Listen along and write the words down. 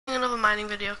mining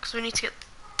video because we need to get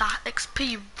that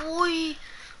XP, boy.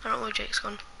 I don't know where Jake's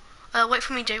gone. Wait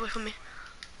for me, Jake. Wait for me.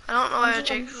 I don't know where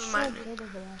Jake's mining.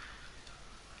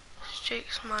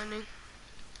 Jake's mining.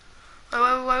 Where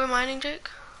are we mining, Jake?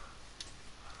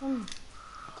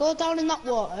 Go down in that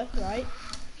water, right?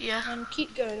 Yeah. And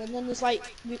keep going, and then there's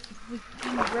like we've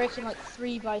been breaking like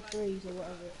 3x3s or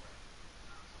whatever.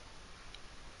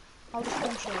 I'll just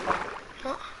come show you.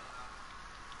 What?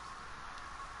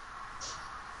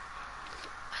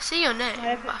 I see your name.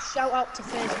 Shout out to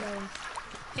Faze Noah.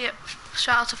 Yep.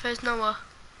 Shout out to Faze Noah.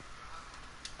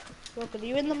 Look, are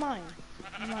you in the mine?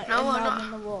 Like, no, I'm down not.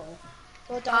 In the water.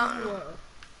 Go down in the water.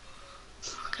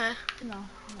 Okay. No.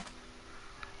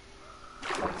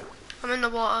 I'm in the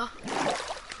water.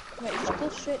 Wait, just go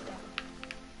straight down.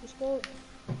 Just go.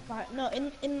 Right, no,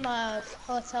 in my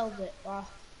hotel bit. Oh,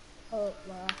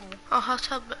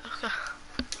 hotel bit. Okay.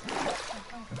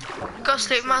 Go to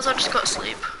sleep. Might as well just go to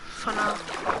sleep for now.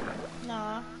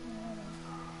 Nah.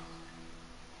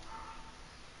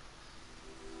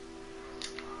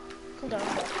 Come down.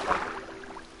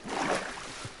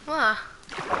 Where?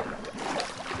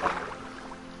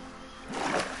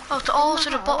 Oh, to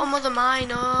the bottom of the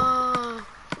mine. Oh.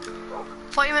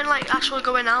 Thought you meant like actually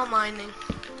going out mining.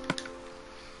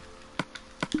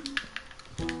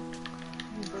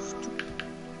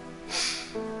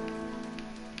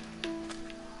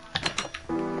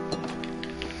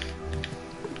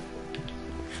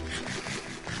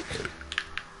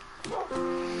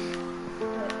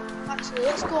 Actually,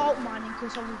 let's go out mining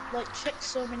because I've like checked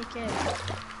so many caves.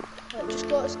 Just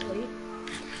go to sleep.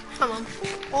 Come on.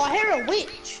 Oh, I hear a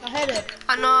witch. I heard it.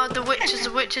 I know the witches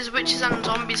and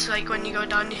zombies. Like when you go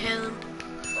down, you hear them.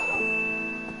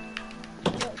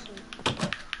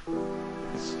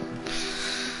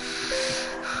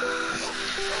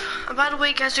 And by the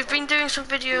way, guys, we've been doing some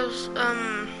videos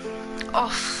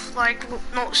off, like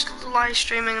not live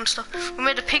streaming and stuff. We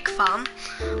made a pig farm,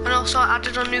 and also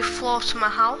added a new floor to my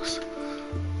house,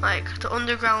 like the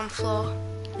underground floor,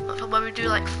 where we do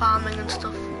like farming and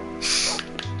stuff.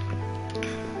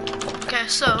 Okay,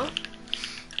 so,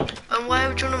 and where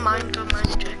would you want to mine? Go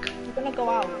mine, Jake. We're gonna go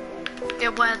out. Yeah,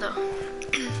 where though?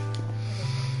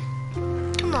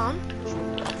 Come on.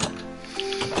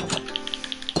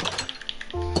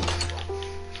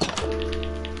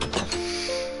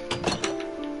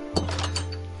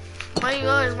 Where are you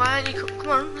going? Why aren't you? Come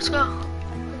on, let's go.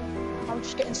 I'm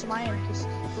just getting some iron because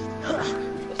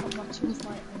it's not too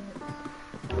fight.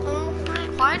 Oh,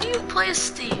 why do you play as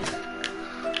Steve?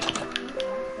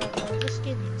 The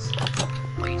skins.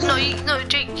 Wait, no,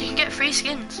 Jake, you can get free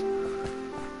skins.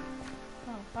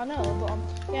 Oh, I know, but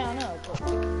yeah, I know, but.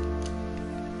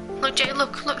 Look, Jake,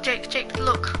 look, Jake,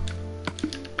 look.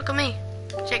 Look at me,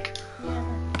 Jake. Yeah,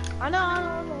 I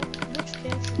know. Which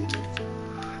cave should we go to?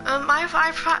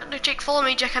 No, Jake, follow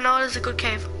me, Jake. I know there's a good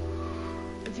cave.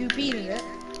 Have you been in it?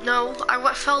 No,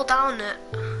 I fell down it,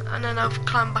 and then I've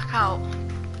climbed back out.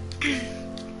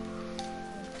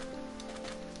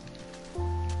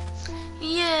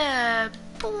 Yeah,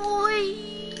 boy.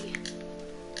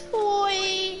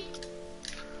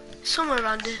 Somewhere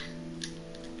around here.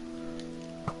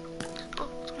 Oh,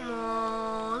 come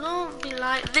on, don't be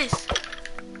like this.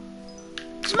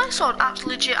 Does my sword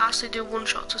actually do one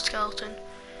shot to skeleton?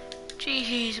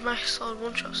 Jeez, my sword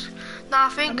one shots. Nah, I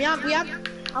think.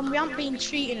 And we haven't been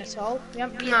cheating at all. We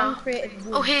haven't been uncreative.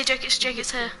 Oh, here, Jake, it's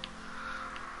here.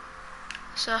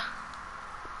 So,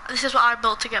 this is what I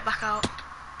built to get back out.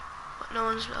 But no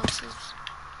one else's.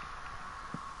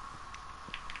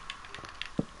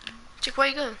 Jake, where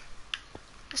you going?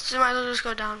 This might as well just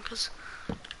go down, because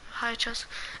higher chance.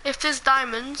 If there's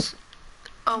diamonds,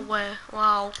 oh where?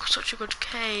 Wow, such a good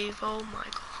cave. Oh my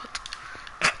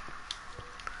god.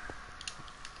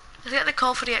 Let's get the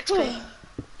call for the XP.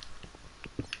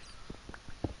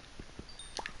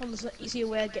 Well, there's an easier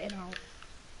way of getting out.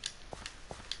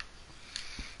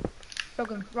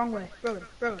 Brogan, wrong way. Brogan,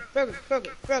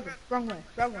 wrong way.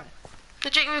 No,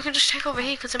 Jake, we can just check over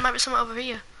here, because there might be something over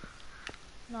here.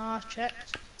 No, I've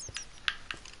checked.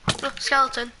 Look,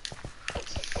 skeleton.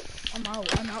 I'm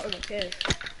out of the cave.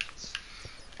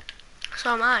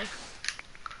 So am I.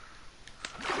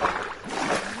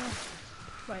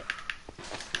 Right.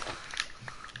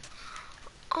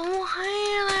 Oh, hi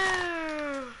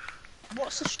there.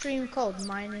 What's the stream called?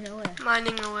 Mining away.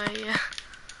 Mining away, yeah.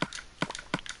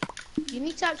 You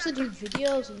need to actually do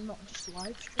videos and not just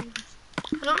live streams.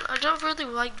 I don't really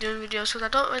like doing videos because I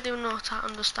don't really know how to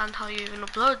understand how you even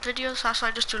upload videos. So that's why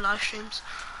I just do live streams.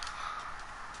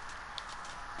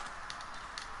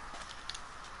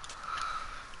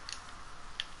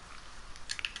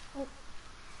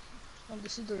 Oh,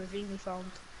 this is the ravine we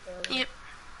found. Yep.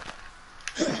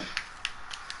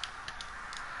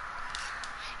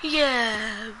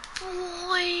 Yeah,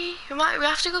 boy. We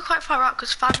have to go quite far out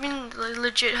because Fabian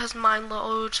legit has mined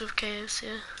loads of caves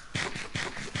here.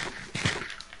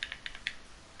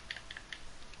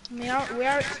 We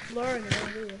are exploring it,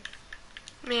 aren't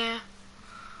we? Yeah.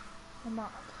 The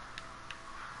map.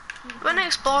 When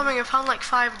exploring, I found like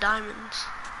 5 diamonds.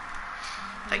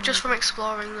 Like just from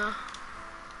exploring though.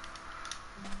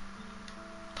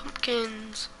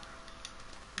 Pumpkins.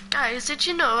 Guys, did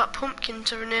you know that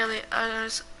pumpkins are nearly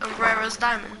as rare as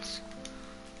diamonds?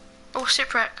 Oh,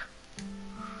 shipwreck.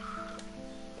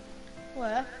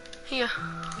 Where? Here.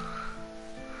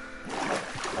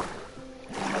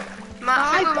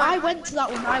 I went to that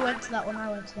one. I went to that one.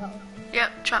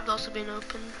 Yep, trapdoors have been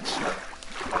opened. So.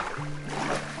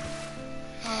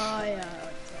 Oh yeah.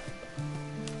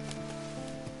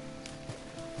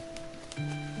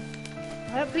 I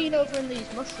haven't been over in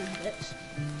these mushroom bits.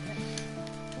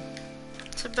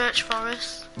 It's a birch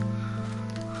forest.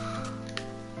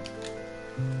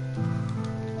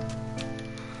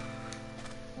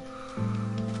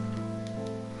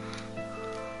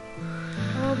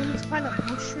 Oh, we need to find that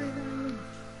mushroom.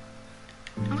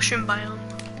 Mushroom biome.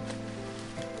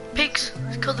 Pigs.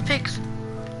 Kill the pigs.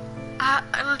 I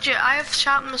have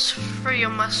sharpness 3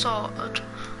 on my sword,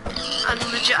 and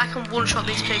legit I can one-shot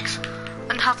these pigs,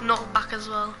 and have knockback as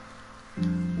well.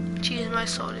 Jeez, my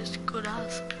sword is good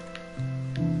as.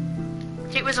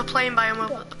 I think there's a plain biome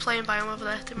over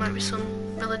there. There might be some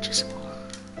villages.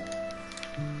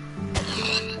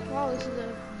 Wow, this is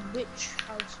a witch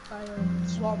house biome.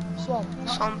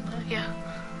 Swamp. Yeah.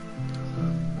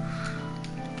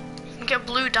 You can get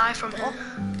blue dye from here.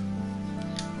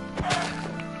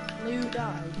 Blue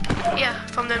dye? Yeah,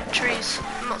 from them trees.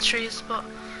 Not trees, but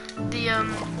the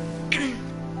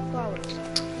flowers.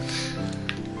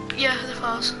 Yeah, the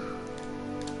flowers.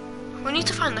 We need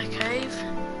to find the cave.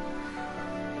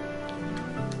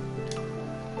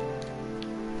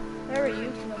 Where are you?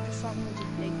 Because I've just found loads of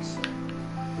pigs.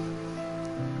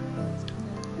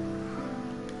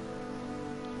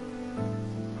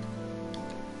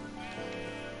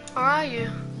 Where are you?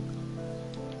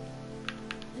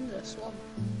 In the swamp.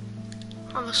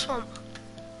 Oh, the swamp.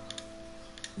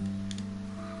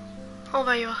 Oh,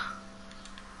 there you are.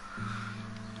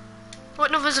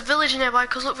 What? No, there's a village nearby,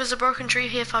 because look, there's a broken tree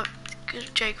here,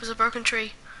 Jake, there's a broken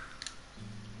tree.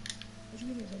 What do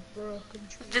you mean there's a broken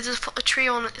tree? There's a tree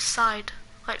on its side.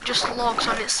 Like, just logs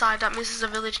on its side, that means there's a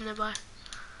village nearby.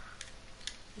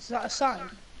 Is that a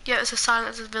sign? Yeah, it's a sign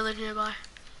that there's a village nearby.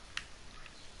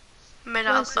 Made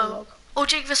out of oh,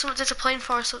 Jake, there's a plain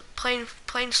forest, plain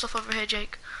stuff over here,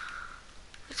 Jake.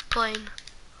 It's plain.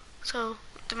 So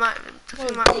there might,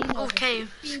 oh,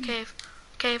 cave, it's a cave.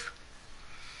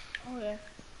 Oh yeah.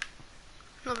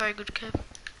 Not very good cave.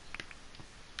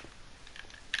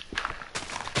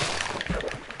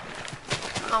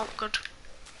 Oh, good.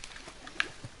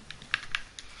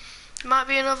 There might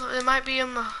be oh,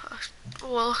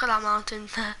 look at that mountain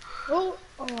there. Oh,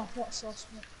 what's this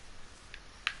one?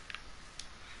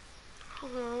 Oh,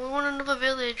 we want another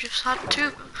village. We've had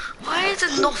 2. Why is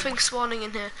there nothing spawning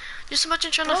in here? Just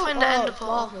imagine trying to find the ender pearl.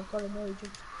 Lava. Got a no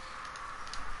jump.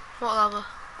 What lava?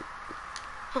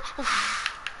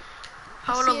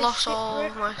 I would have lost all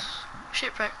of my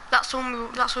shipwreck. That's the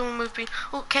one we've been.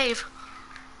 Oh, cave.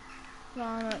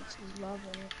 No, it's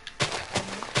lava.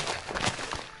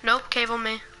 Nope, cave on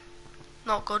me.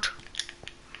 Not good.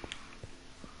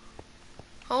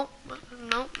 Oh,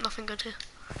 nope, nothing good here.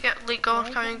 Yeah, Lee, go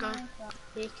on, carry on going.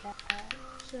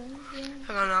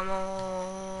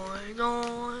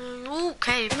 Ooh,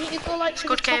 cave. You need to go like to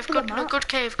good the cave, top of the map. good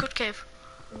cave.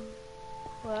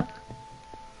 Where?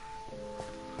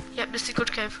 Yep, this is a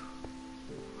good cave.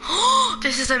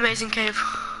 This is an amazing cave.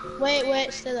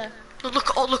 Wait, stay there.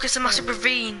 Look, it's a massive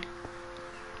ravine.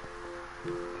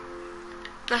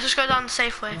 Let's just go down the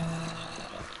safe way.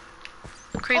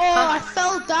 Creeper. Oh, I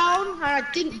fell down and I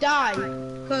didn't die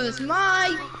because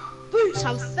my boots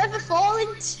have feather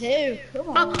falling too.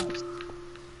 Come on.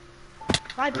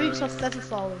 My boots have feather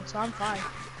falling, so I'm fine.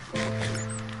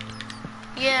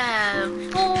 Yeah,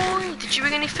 boy. Did you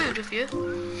bring any food with you?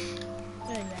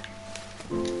 Yeah.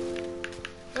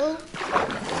 Oh.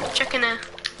 Check in there.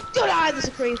 Good eye, there's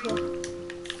a creeper.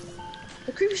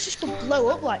 The creeper's just gonna blow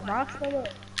up like marshmallow.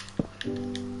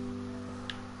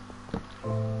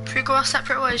 Should we go our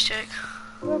separate ways, Jake?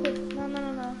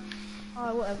 No.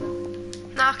 Oh, whatever.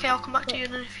 Nah, okay, I'll come back to you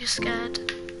then if you're scared.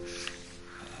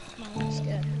 No, I'm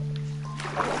scared.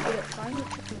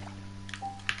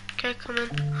 Okay, come in.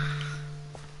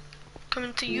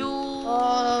 Coming to you.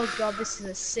 Oh god, this is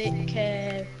a sick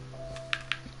cave.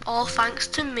 All thanks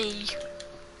to me.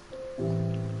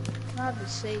 Let me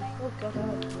see. Oh god, I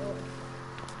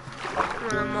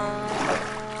don't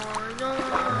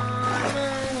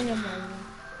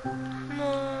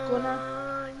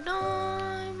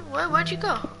know. Where'd you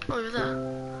go? Over there.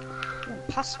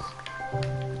 Pass.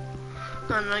 I'm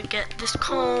gonna get this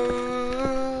cold.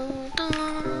 I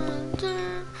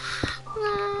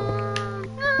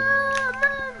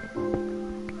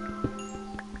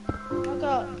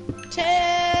got 2!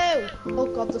 Oh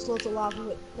god, there's loads of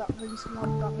lava. That means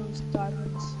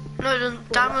diamonds. No, it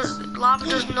doesn't. Diamond lava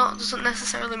doesn't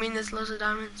necessarily mean there's loads of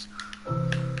diamonds.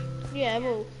 Yeah,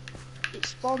 well, it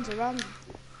spawns around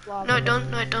lava. No, it don't.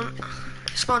 No, it don't. It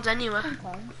spawns anywhere.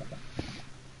 Sometimes.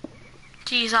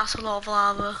 Jeez, that's a lot of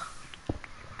lava.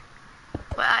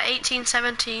 We're at 18,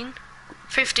 17,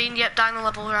 15. Yep, down the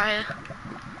level right here.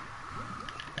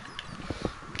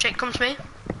 Jake, come to me.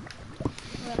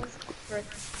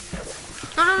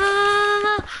 No, no, no,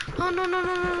 no, no, no, no, no, no,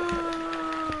 no,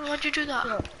 no. Why'd you do that?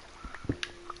 What?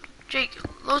 Jake,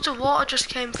 loads of water just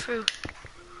came through.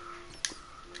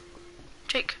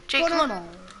 Jake, come on.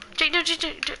 Jake, no,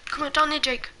 Jake, come on, down here,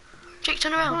 Jake. Jake,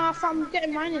 turn around. I thought I'm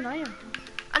getting mine in iron.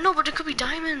 I know, but there could be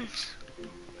diamonds.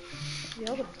 You're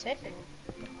gonna take it.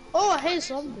 Oh, I hate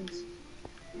zombies.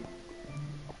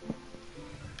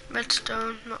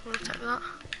 Redstone, not gonna take that.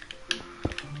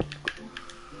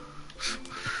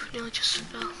 Nearly just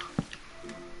fell.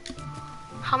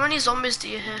 How many zombies do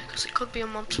you hear? Because it could be a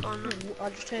mob spawn. I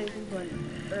just heard you going.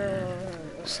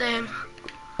 Same.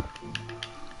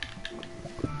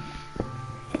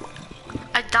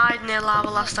 I died near lava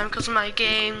last time because my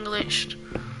game glitched.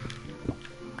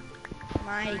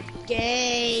 My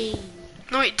game.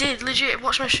 No, it did. Legit.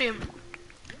 Watch my stream.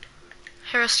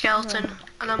 Hear a skeleton,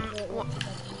 and I'm.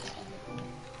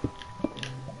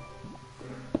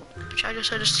 I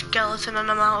just heard a skeleton, and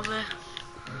I'm out of here.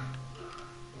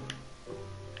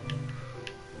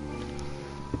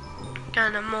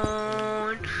 And I'm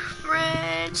on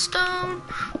redstone.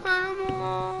 And I'm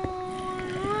on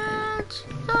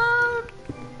redstone.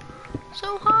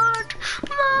 So hard.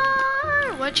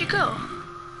 Where'd you go?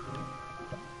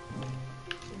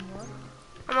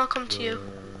 I'm gonna come to you.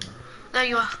 There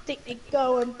you are. Think you're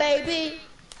going, baby.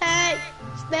 Hey,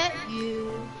 it's met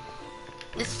you.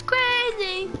 It's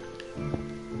crazy.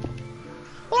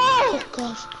 Oh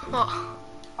gosh. What?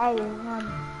 I will run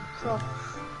across.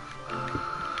 I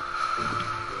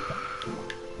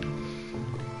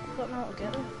don't know how to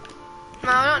get it. No,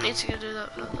 I don't need to go do that.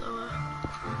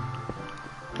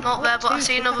 Not there, but I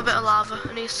see another bit of lava.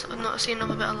 I see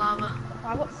another bit of lava.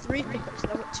 I've got 3 pickups.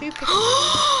 I've got 2 pickups.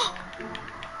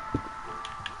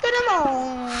 Good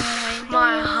on.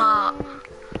 My heart.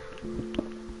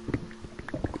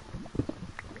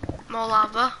 More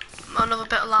lava. Another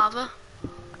bit of lava.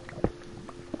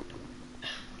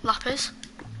 Lapis.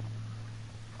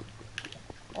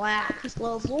 Lapis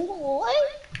lazuli.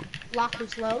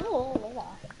 Lapis lazuli.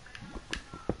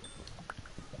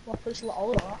 Lapis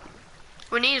lazuli.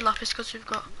 We need lapis because we've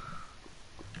got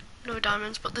no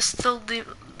diamonds, but there's still the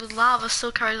lava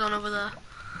still carries on over there.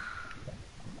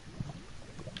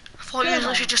 I thought you was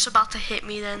actually just about to hit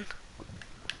me then.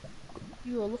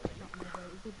 You were looking at me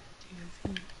very good.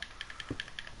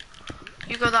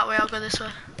 You go that way, I'll go this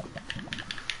way.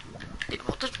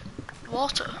 What the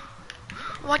water?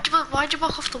 Why'd you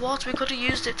block off the water? We could have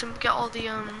used it to get all the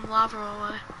lava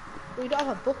away. We don't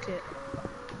have a bucket.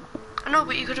 I know,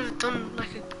 but you could have done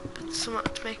like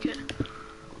something to make it.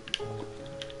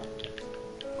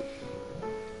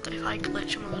 If I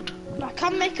glitch, oh my god. I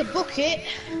can make a bucket.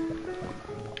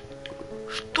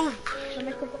 Stop. Can I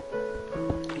make a bucket?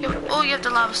 Oh, you have the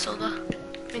lava still there.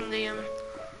 I mean the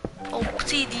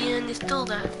obsidian is still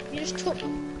there. You just took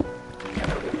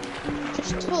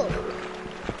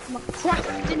my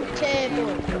crafting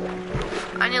table.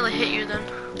 I nearly hit you then.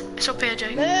 It's up here,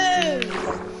 Jake. Move!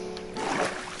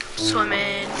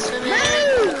 Swimming.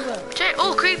 Move! Jake,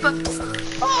 oh, creeper.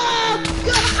 Oh,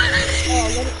 God! Oh,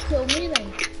 let it kill me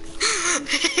then.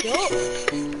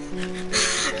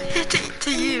 Hit it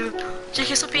to you.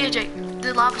 Jake, it's up here, Jake.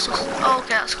 The lava source. Oh,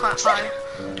 okay, that's quite far.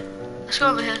 Let's go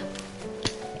over here.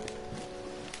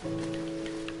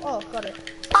 Oh, got it.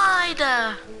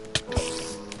 Spider!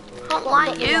 Not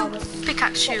like you.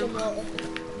 Pickaxe you.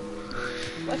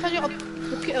 What if I got a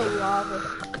bucket of lava?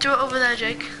 Do it over there,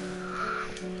 Jake.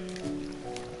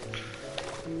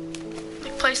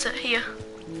 Place it here.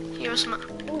 Here or something.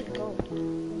 Oh, gold.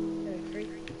 Very free.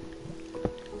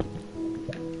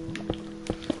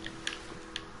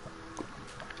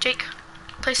 Jake,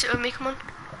 place it with me, come on.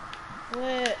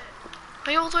 Wait. Why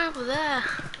are you all the way over there?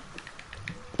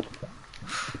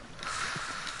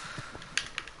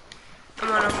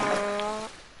 I'm on a more.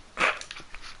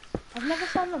 I've never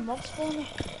found a mob spawner.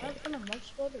 I haven't found a mob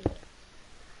spawner yet.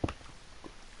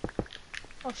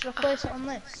 Oh, should I place it on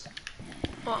this?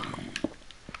 What?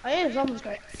 I hear zombies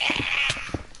going.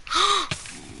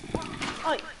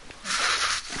 Oh,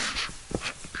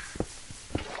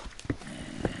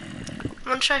 I'm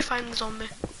gonna try to find the zombie.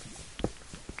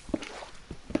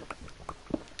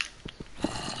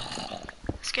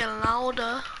 It's getting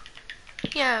louder.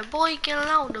 Yeah, boy, getting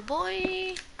louder,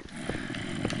 boy.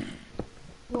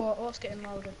 what's getting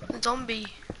louder? The zombie.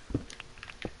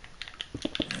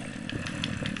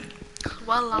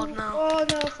 Well loud now. Oh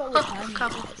no, I thought we Oh, had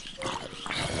careful.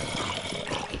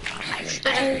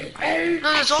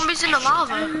 No, the zombie's in the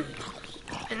lava.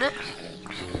 Isn't it?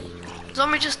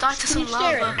 Zombie just died to some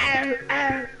lava.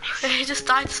 He just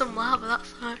died to some lava,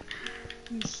 that's right.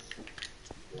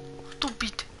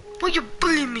 Stupid. Why you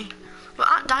bullying me? We're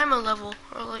at diamond level,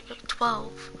 or like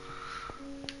 12.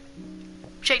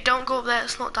 Jake, don't go up there,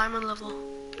 it's not diamond level.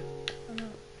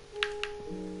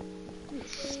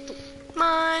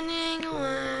 Mining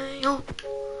away. Oh,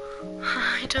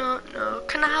 I don't know.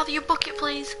 Can I have your bucket,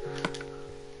 please?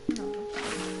 No.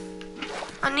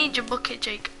 I need your bucket,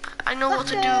 Jake. I know what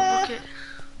to do with bucket.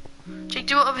 Jake,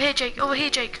 do it over here, Jake. Over here,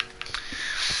 Jake.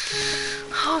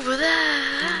 Over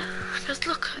there. Because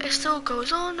look, it still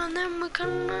goes on, and then we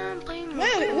can play more.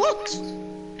 Wait, what?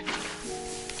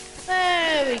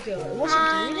 There we go. It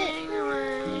wasn't doing it.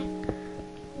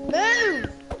 Move!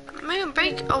 Move,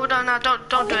 break. Oh no, don't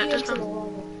do it. There's Into the no.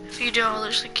 lava. If you do, I'll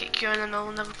literally kick you, and then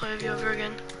I'll never play with you ever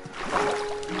again.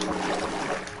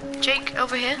 Jake,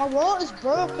 over here. My water's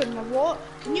broken. My water.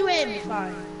 Can you hear me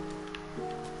fine?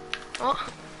 What?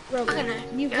 Rogan, I can hear.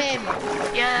 can you Yeah. hear me?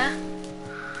 Yeah.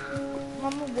 My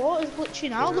water's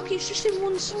glitching out. Look, it's just in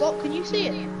one spot. Can you see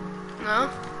it? No.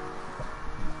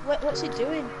 What's it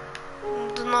doing?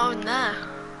 There's not even there.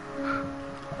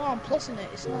 Oh, I'm plusing it.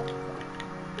 It's not.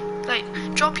 Like,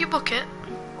 drop your bucket.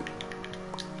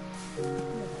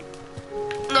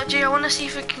 No, Jay, I want to see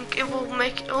if it will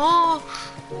make. Oh.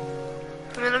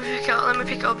 Let me pick it up. Let me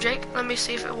pick it up, Jake. Let me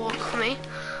see if it will work for me.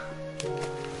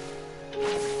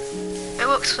 It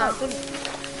works now.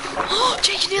 Oh,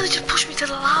 Jake, you nearly just pushed me to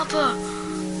the lava.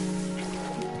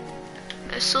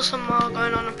 There's still some more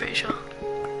going on, I'm pretty sure.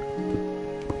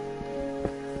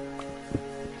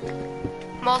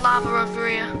 More lava over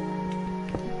here.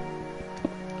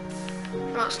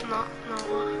 No, it's not. No.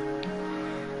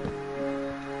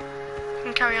 You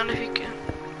can carry on if you can.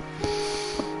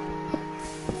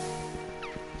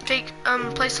 Jake,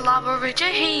 place the lava over here.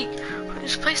 Jake,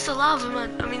 just place the lava,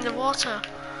 man. I mean the water.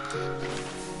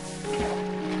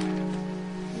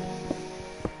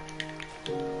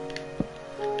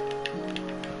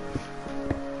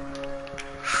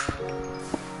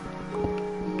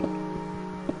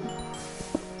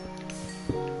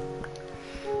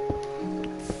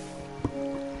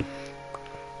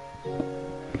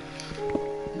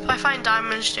 If I find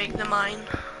diamonds, Jake, they're mine.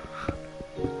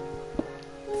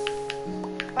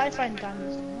 If I find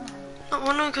diamonds in that.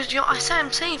 Well, no, because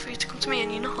I'm saying for you to come to me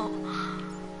and you're not.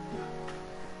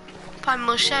 Fine,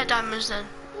 we'll share diamonds then.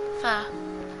 Fair.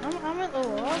 I'm at the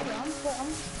water.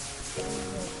 I'm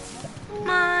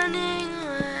Mining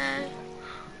away.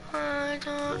 I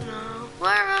don't know.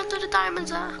 Where are the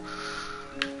diamonds at?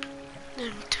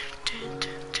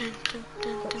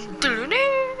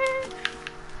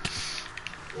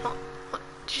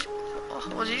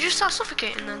 What did you start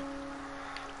suffocating then?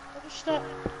 I just start.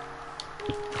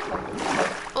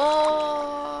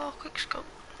 Oh, quick scope.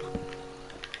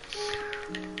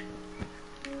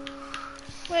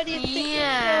 Where do you think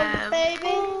Yeah, you're going, baby?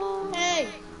 boy. Hey!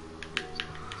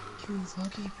 You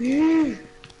fucking bitch!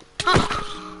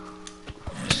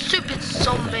 Stupid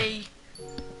zombie.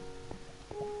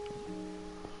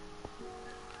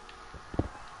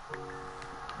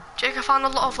 Jake, I found a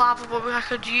lot of lava, but I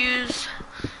could use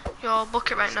your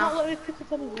bucket right It's now. not letting me pick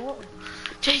up any water.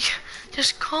 Jake,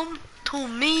 just come to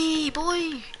me, boy.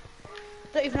 I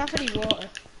don't even have any water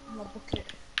in my bucket.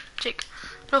 Jake,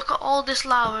 look at all this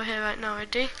lava here right now.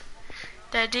 Ready?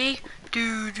 Ready?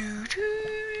 Do do do.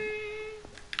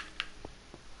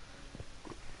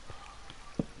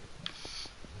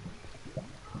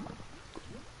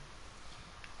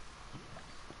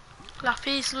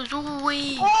 Lapis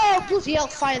lazuli. Oh, bloody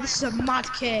hellfire, this is a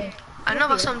mad cave. I know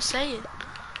that's what I'm saying.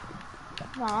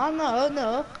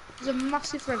 No. There's a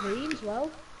massive ravine as well.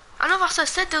 I know that's what I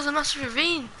said. There's a massive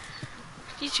ravine.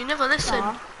 Jeez, you never listen.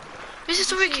 Nah, This is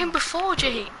the way it came before,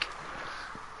 Jake.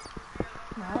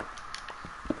 no.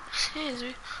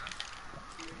 Seriously.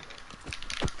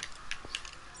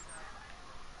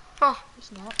 Oh,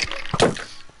 It's not.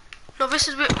 No, this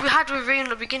is we had ravine at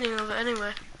the beginning of it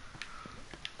anyway.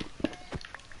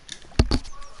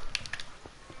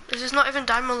 This is not even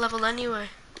diamond level anyway.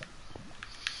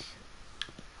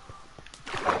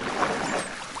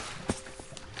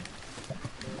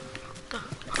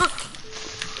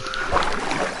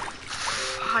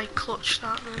 I clutched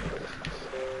that man.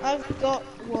 I've got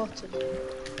water.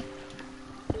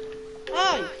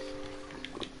 Hey!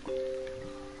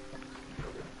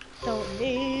 Don't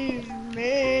leave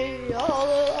me all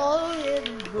alone in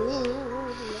the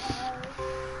moonlight.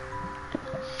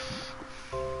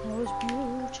 Most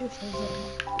beautiful.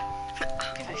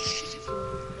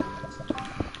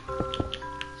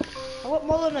 I want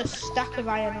more than a stack of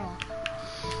iron ore.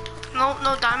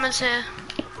 No diamonds here.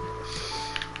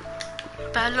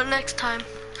 Better luck next time.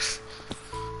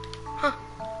 Huh.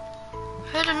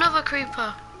 Heard another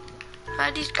creeper.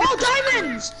 How these creepers? Oh,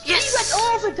 diamonds! Yes! We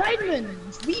went over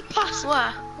diamonds! We passed.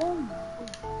 Where? Oh.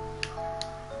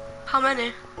 How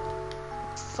many?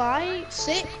 5,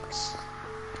 6.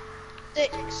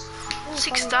 6. Oh,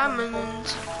 6 5.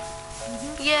 diamonds.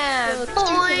 Yeah, So,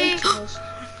 boy!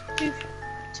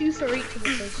 Two for each of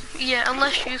us. Yeah,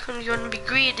 unless you're gonna be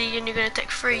greedy and you're gonna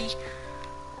take 3.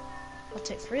 I'll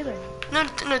take 3 then. No,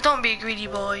 don't be a greedy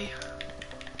boy.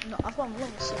 No, I've got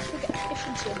level 6. We get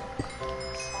efficiency.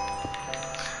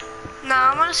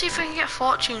 Nah, I wanna see if I can get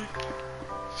fortune.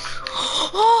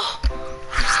 Oh!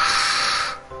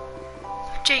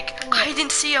 Jake, I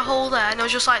didn't see a hole there and it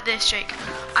was just like this, Jake.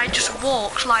 I just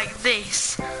walked like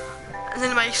this. And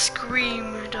then I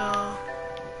screamed,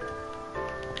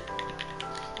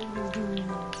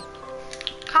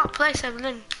 Can't place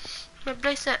Evelyn.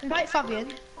 Place it. Invite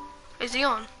Fabian. Is he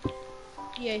on?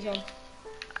 Yeah, he's on.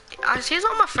 He's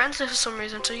not on my friends list for some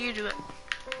reason, so you do it.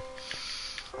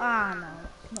 Ah, no.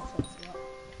 Not fun for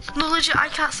that. No, legit, I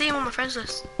can't see him on my friends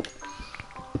list.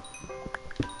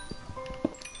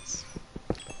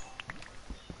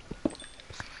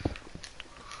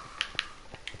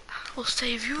 I'll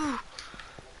save you.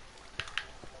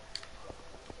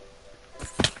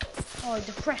 Oh,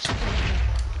 depressed.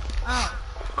 Ow.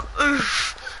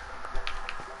 Oof.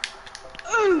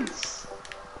 Oof!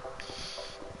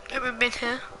 Have we been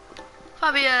here?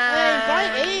 Fabian! Hey,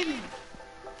 invite him!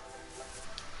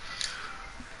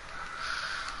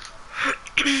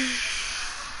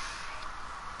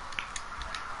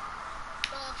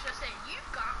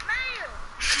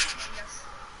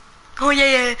 Oh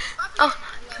yeah. Oh,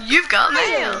 you've got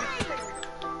mail.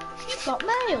 You've got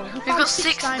mail. We've got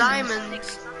 6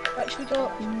 diamonds. Right, should we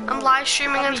go? I'm live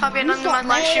streaming and Fabian, and my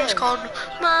live stream's called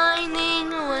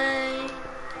Mining Away.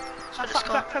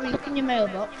 Probably look in your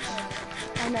mailbox.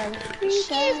 I know.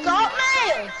 You've got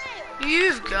mail!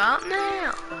 You've got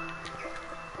mail.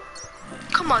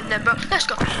 Come on then, bro. Let's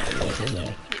go.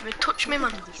 Let me touch me,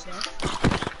 man.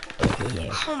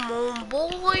 Come on,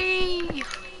 boy.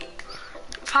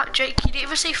 In fact, Jake, you didn't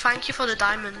even say thank you for the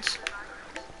diamonds.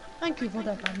 Thank you for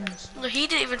the diamonds. No, he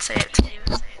didn't even say it.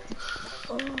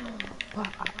 Oh,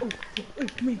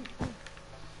 me.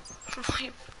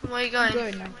 Where are you going? I'm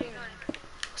going now.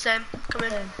 Sam, come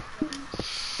in.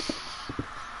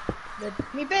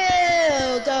 Let me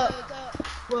build up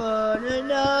one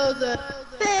another.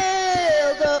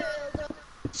 Build up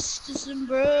sisters and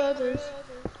brothers.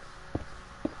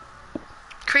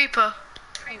 Creeper.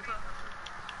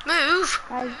 Move.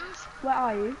 Hey, where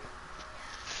are you?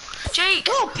 Jake.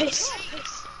 Oh, piss!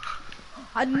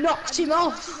 I knocked him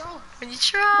off. When you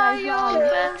try Guys, your where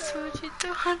best, but you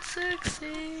don't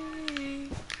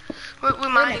succeed. We're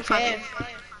mining, Fabian.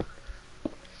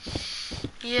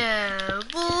 Yeah,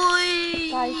 boy.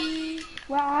 Guys,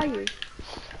 where are you?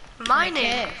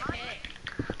 Mining.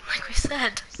 Like we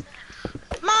said.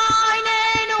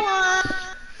 Mining away.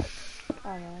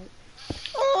 Alright.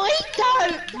 I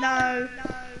don't know.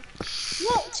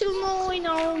 What to mine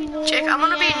on? Jake, I'm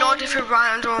gonna be annoyed if we're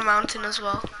right under a mountain as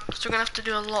well. So we're gonna have to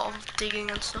do a lot of digging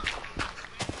and stuff.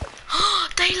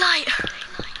 Daylight!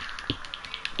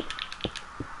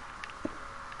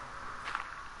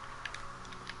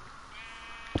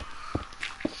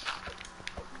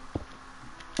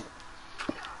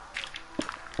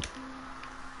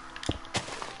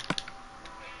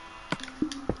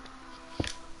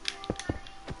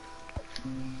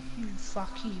 You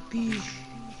fucky bitch.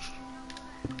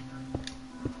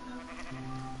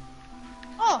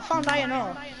 Oh, found iron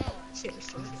ore.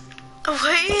 Shit.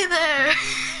 Away there!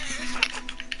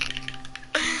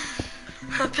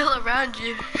 I built around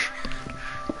you.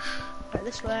 Right,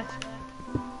 this way.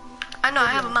 I know,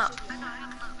 I have a map.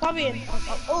 Fabian.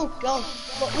 Oh god.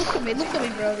 Look at me,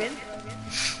 Fabian.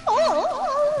 Oh!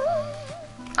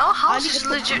 Our I house need is to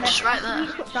put legit just right there.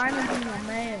 You put diamonds in your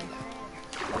mail.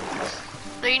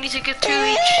 No, you need to give 2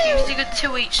 each. You need to give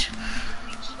 2 each.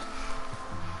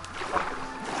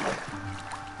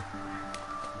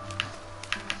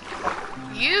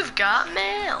 You've got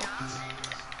mail.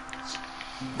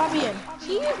 Fabian,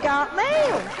 you got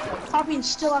mail. Fabian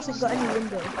still hasn't got any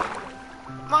window.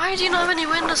 Why do you not have any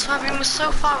windows, Fabian? We're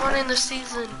so far on in the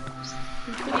season.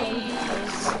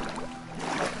 Please.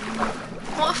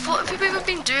 What have you even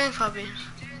been doing, Fabian?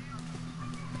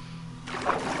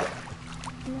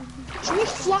 Should we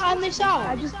flatten this out?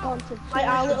 I just want to. Like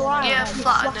our little island? Yeah,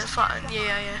 flatten.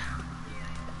 Yeah.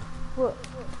 What?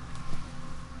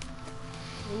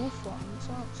 We'll flatten this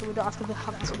out, so we don't have to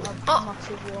have this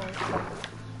massive wall.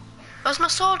 Where's my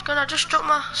sword gone? I just dropped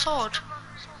my sword.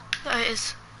 There it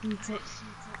is. You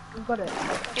got it?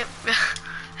 Yep. It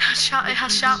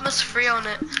has sharpness 3 on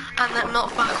it, and then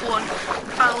knockback 1.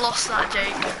 If I lost that,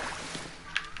 Jake.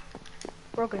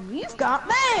 Brogan, you've got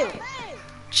mail!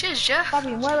 Cheers, Jeff.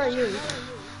 Fabian, where are you?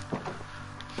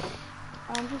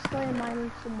 I'm just going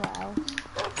mining somewhere else.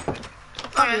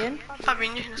 Fabian?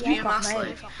 Fabian, you can just be a mass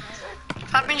slave.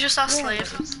 Fabian's just our slave.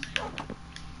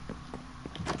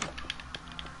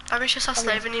 Fabian's just our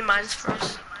slave and he mines for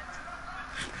us.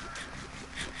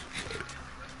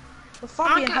 Well,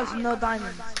 Fabian has no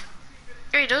diamonds.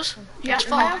 Yeah, he does. He has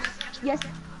 4. I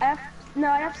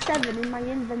have 7 in my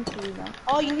inventory now.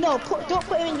 Oh, you know, don't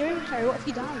put him in your inventory. What if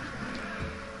he dies?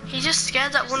 He's just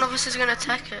scared that one of us is going to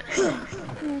take it.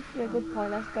 Yeah, good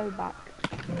point. Let's go back.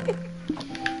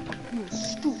 You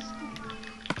stupid.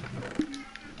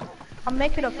 I'm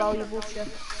making a valuable ship.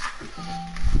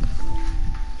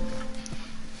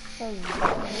 No,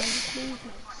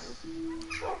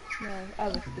 I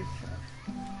was good.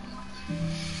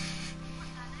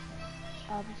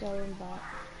 I'm going back.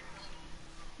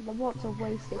 What's a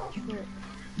wasted trip?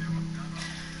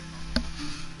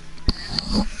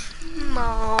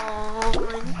 No,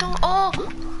 don't. Oh,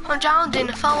 I'm drowning.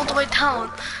 I fell all the way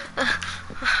down. I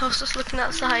was just looking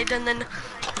outside and then,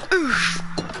 oof.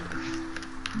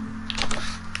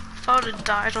 If I would have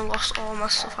died and lost all my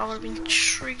stuff, I would have been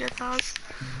triggered as.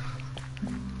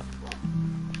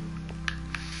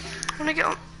 I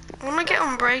wanna get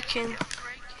on breaking.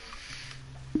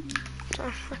 So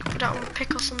I can put out on a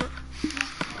pick or something.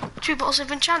 2 bottles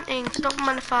of enchanting, so don't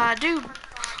mind if I do.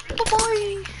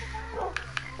 Bye-bye.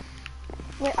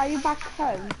 Wait, are you back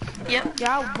home? Yep.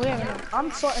 Yeah, I'm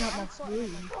sorting out my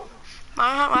room.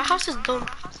 My house is done.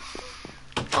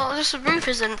 Well, just the roof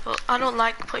isn't, but I don't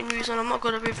like putting roofs on. I'm not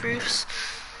good at with roofs.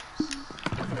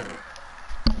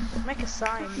 Make a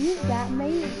sign. You got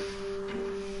me.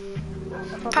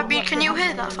 Fabian, can you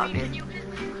hear that, Fabian?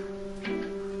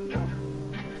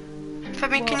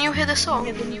 Fabian, can you hear the song?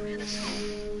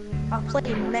 I'm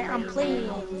playing.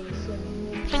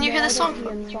 Can you hear the song?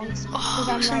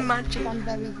 Oh, it's magic. I'm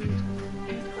very good.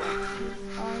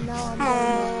 Oh, now I'm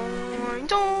Oh,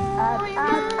 don't.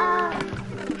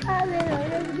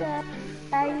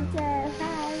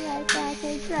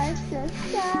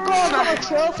 Go on, got a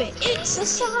trophy. It's a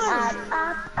sign.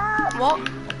 What?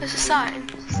 It's a sign.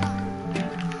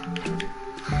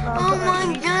 Oh my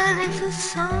god, it's a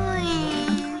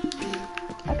sign.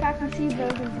 Okay, I can see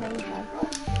Brogan's name tag.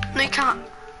 No, you can't.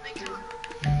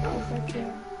 Yes, I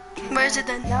can. Where is it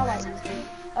then? Now I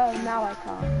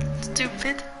can't.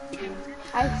 Stupid.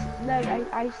 I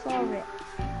saw it.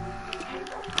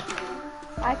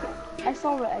 I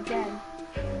saw it again.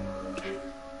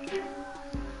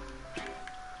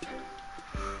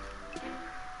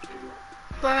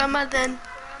 Where am I then?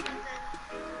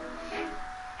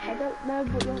 I don't know,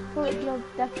 but you're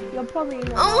probably in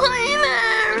the Oh, hi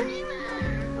there.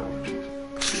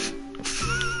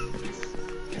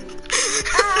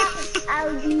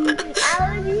 Audi,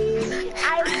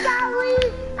 I'm sorry.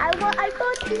 I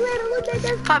thought you were a little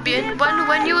bit of Fabian,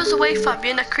 when you was away,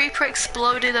 Fabian, a creeper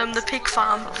exploded the pig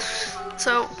farm,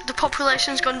 so the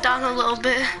population's gone down a little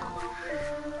bit.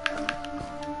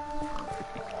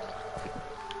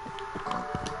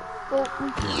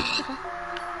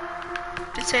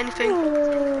 Did it say anything?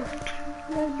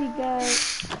 Let me go.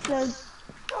 So,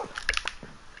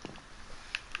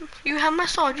 you have my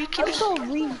sword. You keep it.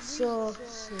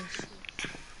 Resources.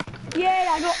 yeah,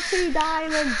 I got 2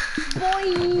 diamonds. Boy.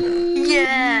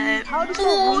 Yeah. How does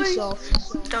that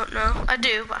resources? Don't know. I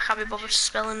do, but I can't be bothered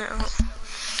spelling it out.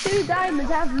 2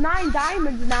 diamonds. I have 9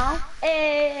 diamonds now.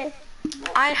 I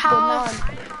have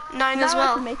 9 as Now I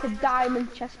well. can make a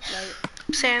diamond chest plate.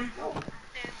 Same.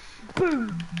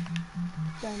 Boom.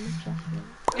 Diamond chest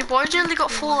plate. Your boy's nearly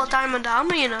got full diamond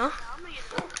armor, you know.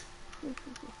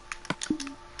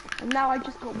 And now I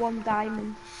just got 1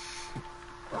 diamond.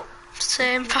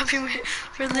 Same, Fabian.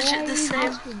 We're legit the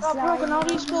same. Oh, Brogan, how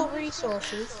do you spell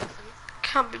resources?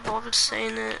 can't be bothered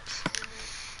saying it.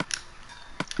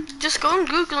 Just go on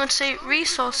Google and say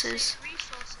resources.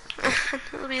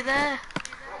 It'll be there.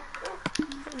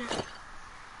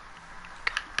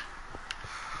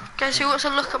 Guys, who wants to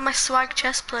look at my swag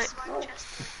chest plate?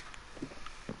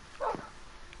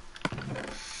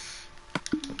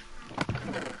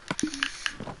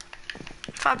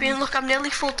 Fabian, look, I'm nearly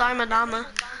full diamond armor.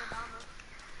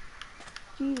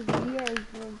 Jesus, yes,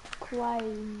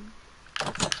 crying.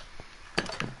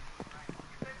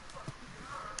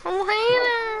 Oh, hey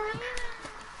there.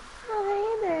 Oh,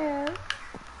 hey there.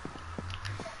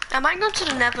 I might go to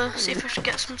the nether, see if I should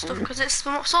get some stuff, because it's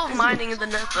sort of mining in the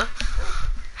nether.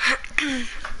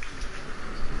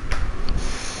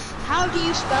 How do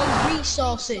you spell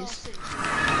resources?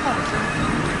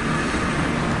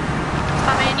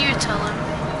 Fabian, you tell him.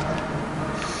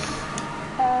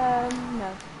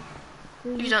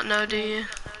 No. You don't know, do you?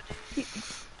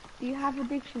 Do you have a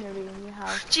dictionary in your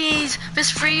house? Jeez,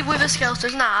 there's 3 wither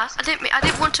skeletons. Nah, I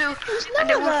didn't want to. I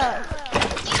didn't want.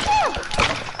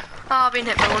 Oh, I've been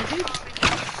hit by one.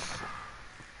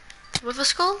 Wither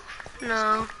skull?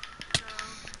 No.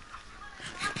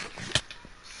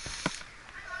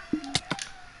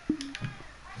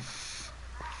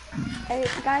 Hey,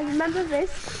 guys, remember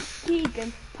this?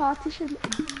 Keegan, partition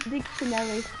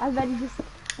dictionary. And then he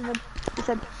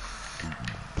said,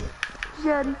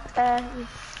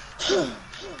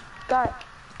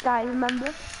 guy,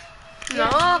 remember? No.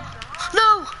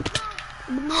 No.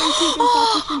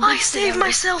 Oh, I saved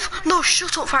myself. No,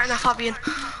 shut up right now, Fabian.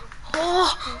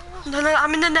 Oh, no,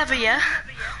 I'm in the nether, yeah?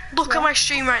 Look at my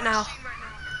stream right now.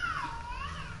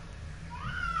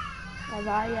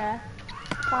 Alright, yeah.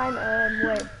 Fine,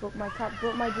 wait, but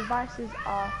my devices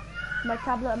are, my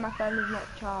tablet and my phone is not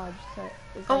charged, so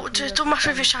it's Oh, it don't matter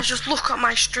if it's charged, just look at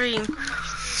my stream.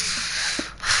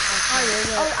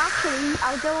 Oh, actually,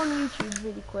 I'll go on YouTube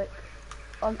really quick,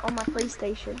 on my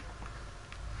PlayStation.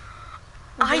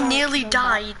 I nearly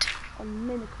died. On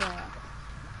Minecraft.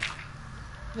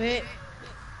 Wait.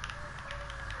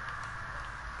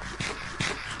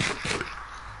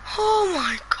 Oh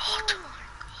my god.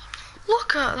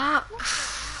 Look at that.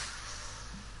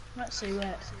 Let's see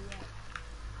where.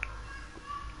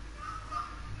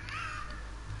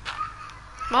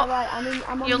 What? Alright,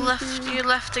 I'm on YouTube. You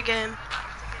left the game.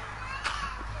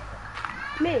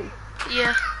 Me?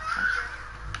 Yeah.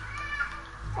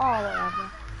 Oh, whatever.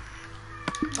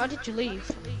 Why did you leave?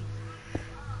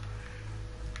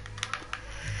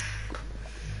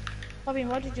 Fabian,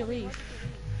 why did you leave?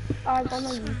 I've gone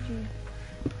on YouTube.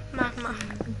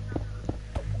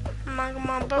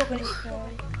 Magma bubble.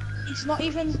 It's not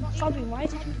even Fabian, why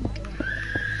did you go?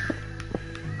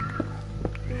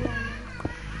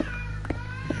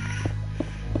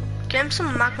 Get him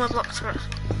some magma blocks for us.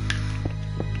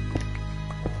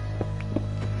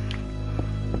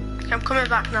 Okay, I'm coming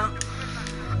back now.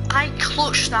 I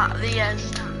clutched that at the end.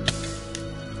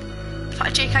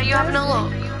 Jake, are you having a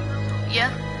look?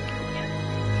 Yeah?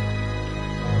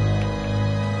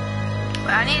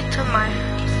 Wait, I need to turn my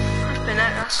flipping it,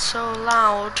 that's so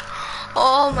loud.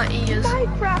 Oh, my ears.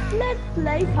 Minecraft, let's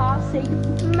play party.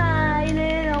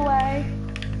 Mining away.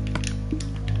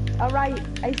 Alright,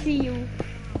 I see you.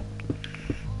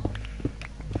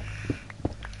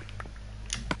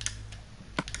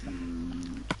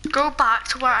 Go back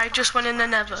to where I just went in the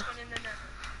nether.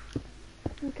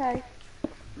 Okay.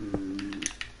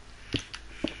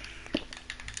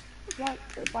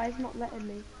 Why is it not letting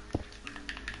me?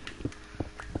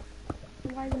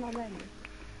 Why is it not letting me?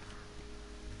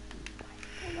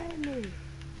 It's not letting me.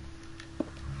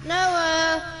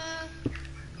 Noah!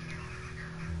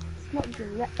 It's not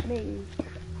gonna let me.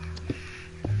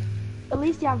 At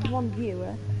least you have one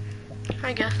viewer.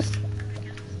 I guess.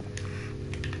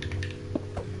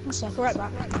 One sec, right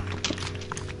back.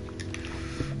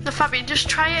 No, Fabian, just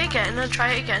try it again and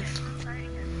try it again.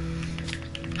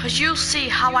 Because you'll see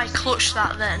how I clutched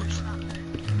that then.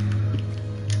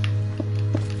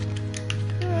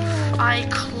 I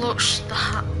clutched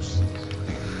that.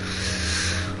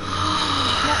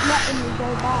 Not letting me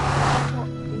go back.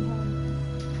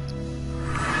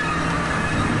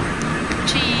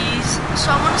 Jeez.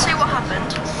 So I want to say what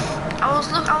happened. I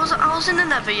was in the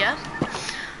nether, yeah?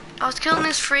 I was killing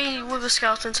these 3 wither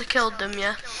skeletons, I killed them,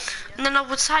 yeah? And then I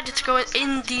decided to go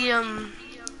in the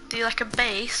like a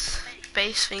base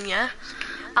thing, yeah?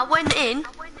 I went in,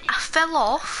 I fell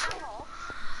off,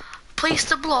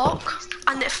 placed a block,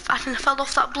 and it fell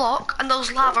off that block, and there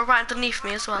was lava right underneath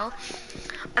me as well.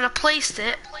 And I placed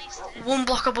it 1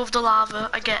 block above the lava,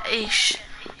 I get ish,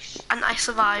 and I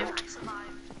survived.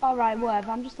 Alright, whatever,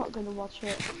 I'm just not gonna watch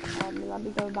it. Let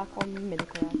me go back on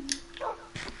Minecraft.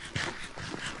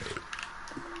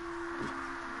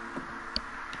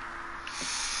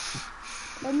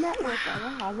 The network error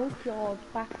hasn't cured.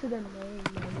 Back to the main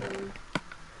menu.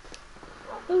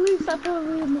 At least I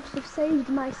probably must have saved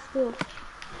my stuff.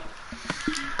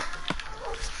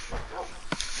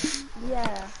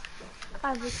 Yeah,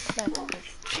 as expected.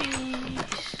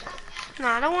 Jeez. No,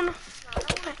 I don't wanna.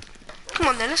 Come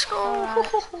on then, let's go.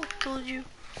 Alright. Told you.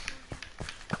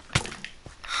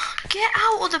 Get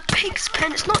out of the pig's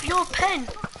pen. It's not your pen.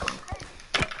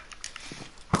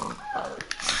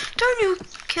 Don't you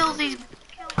kill these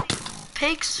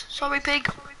pigs. Sorry, pig.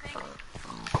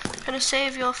 Gonna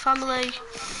save your family.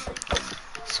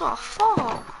 That's what I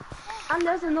thought. And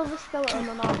there's another skeleton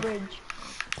on our bridge.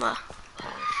 Where?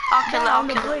 I'll kill it, There, I'll on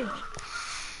the kill it. bridge.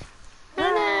 No.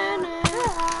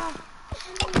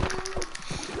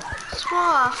 That's what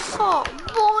I thought,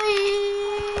 boy.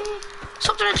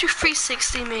 Stop doing it to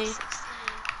 360 me.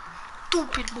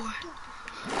 Stupid boy.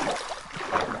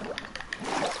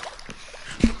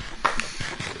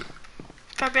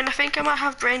 Fabian, I think I might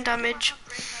have brain damage.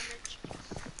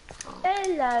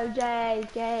 Hello,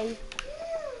 JJ.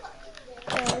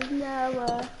 There's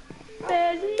Noah.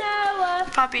 There's Noah.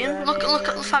 Fabian, look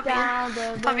at Fabian.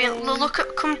 Fabian, look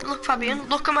Fabian,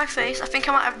 look at my face. I think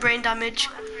I might have brain damage.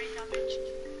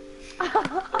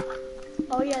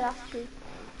 Oh yeah, that's true.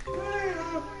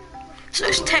 So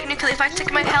it's technically, if I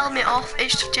take my helmet off,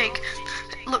 it's Jake.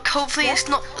 Look, hopefully it's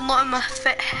not in my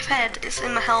head, it's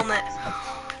in my helmet.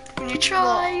 When you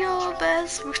try your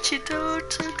best, but you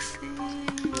don't succeed.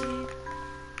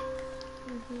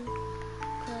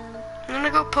 I'm gonna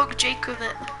go poke Jake with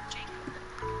it.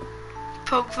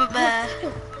 Poke the bear.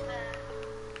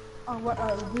 Oh, what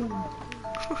are we?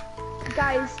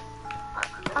 Guys,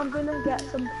 I'm gonna get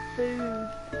some food.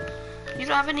 You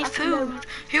don't have any food.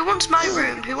 Who wants my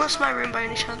room? Who wants my room by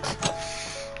any chance?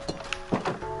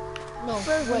 No,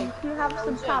 Frozen, wait. can you have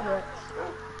some carrots?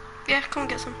 Yeah, come and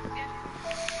get some.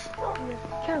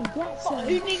 Come get some.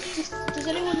 Who needs? Does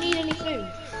anyone need any food?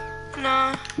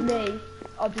 No. Me.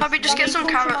 Probably just get some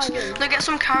carrots. No, get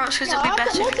some carrots because it'll be better.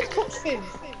 I've got loads of cooked food.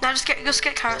 No, just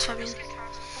get carrots, Fabian.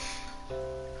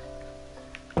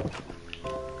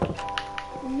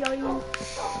 Yoink.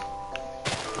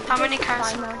 How many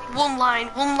carrots? One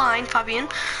line, Fabian.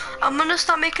 I'm gonna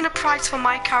start making a price for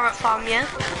my carrot farm, yeah?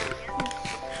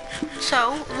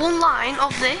 So, one line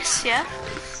of this, yeah,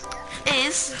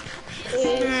 is...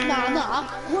 Nah.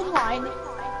 One line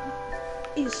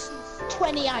is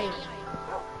 20 iron.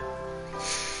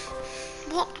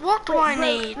 What do I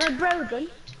need? No,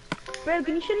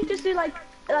 Brogan, you shouldn't just do like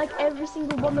every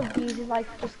single one of these is like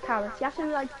just carrots. You have to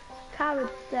do like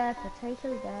carrots there,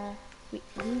 potatoes there.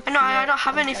 I know, I don't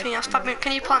have anything else, Fabian.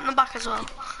 Can you plant them back as well?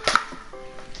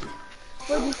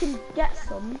 Well, you can get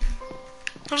some.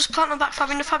 I'll just plant them back,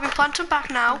 Fabian. Fabian, plant them back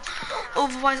now.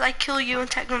 Otherwise, I kill you and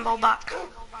take them all back.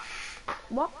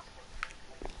 What?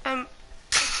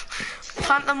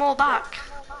 Plant them all back.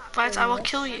 Right, I will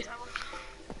kill you.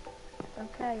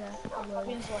 Okay, yeah. I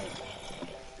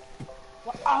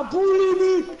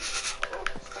will.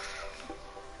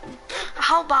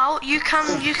 How about you can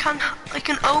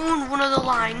own one of the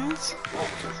lines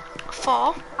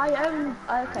for? I own.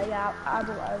 Okay, yeah, I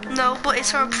will own. No, but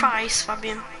it's for a price,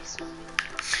 Fabian.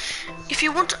 If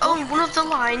you want to own one of the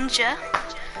lines, yeah,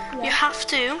 you have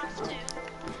to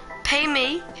pay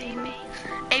me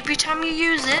every time you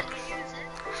use it,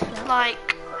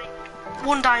 like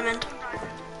 1 diamond.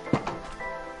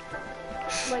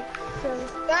 Like, so.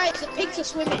 Guys, the pigs are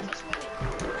swimming.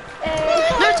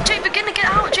 No, Jake, they're gonna get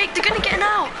out. Jake, they're gonna get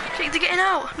out. Jake, they're getting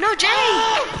out. No, Jake!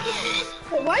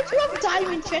 Wait, why do you have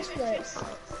diamond chest plates?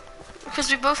 Because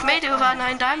we both made it with our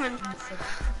 9 diamond.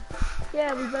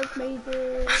 Yeah, we both made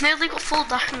it. I nearly got full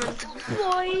diamond.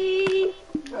 Boy!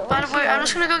 By the way, I'm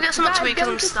just gonna go get something to eat because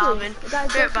I'm starving. Be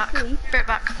right back. Be right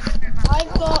back.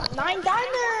 I've got 9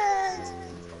 diamonds!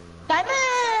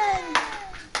 Diamond!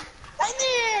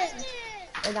 Diamond!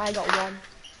 And I got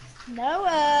 1.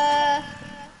 Noah!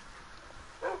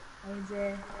 And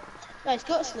Guys,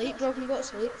 go to sleep. Broken, go to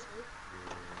sleep.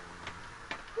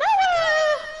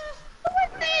 Noah!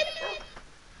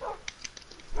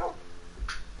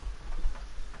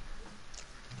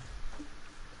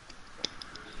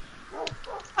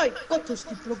 Hey, go to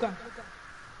sleep, Broken.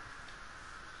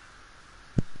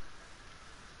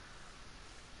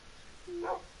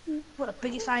 What the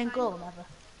biggest iron golem ever.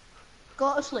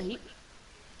 Go to sleep.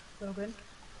 Brogan.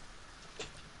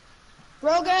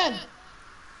 Brogan!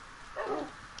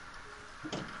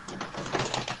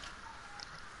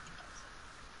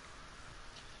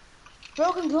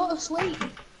 Brogan, go to sleep.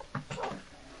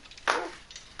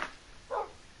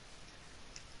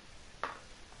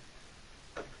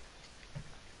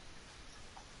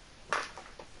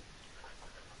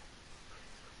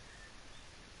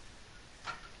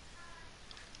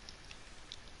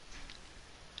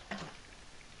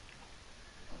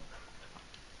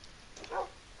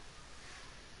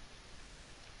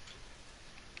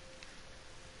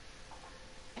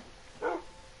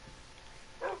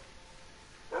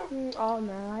 Oh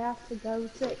no, I have to go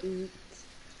to eat.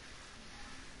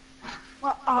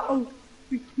 Oh,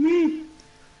 it's me.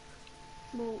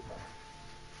 Well,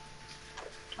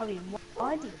 I mean,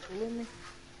 why do you bully me?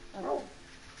 okay.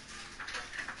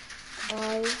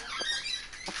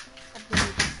 I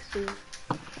believe I see.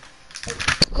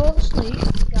 Go to sleep.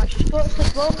 Yeah, just go to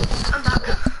sleep, bro. I'm back.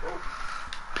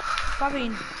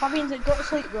 Fabian's go to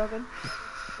sleep, Rogan.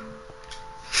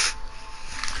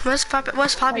 Where's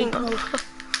Fabian gone? No,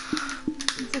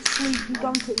 he's asleep, he's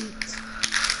gone to eat.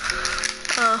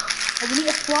 Oh. Oh, we need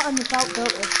to flatten this out,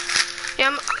 don't we?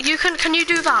 Yeah, can you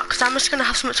do that? Because I'm just gonna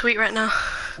have something to eat right now.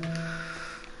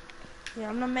 Yeah,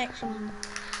 I'm gonna make some...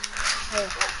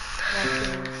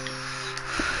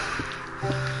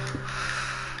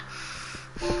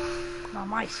 No,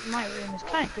 my room is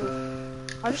kind of good.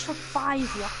 I just have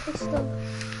 5 lapis still.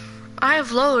 I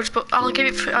have loads, but I'll give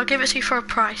it to you for a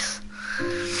price.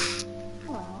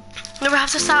 Oh. No, we have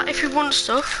to start if you want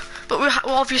stuff, but we'll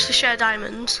obviously share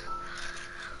diamonds.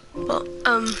 But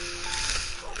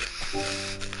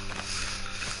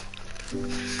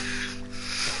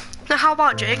now how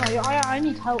about Jake? No, I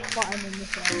need help flattening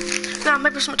this out. Now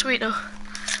maybe something to eat though.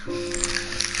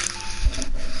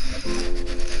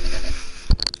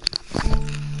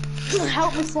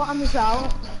 Help me flatten this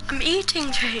out. I'm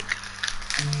eating, Jake.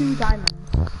 2 diamonds.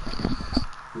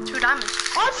 2 diamonds.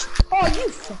 Oh, you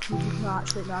fucking did not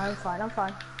actually. No, I'm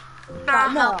fine. No,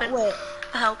 I'm helping. Wait.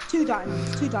 I help. 2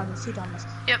 diamonds.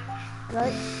 Yep.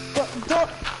 Right? But don't.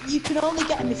 You can only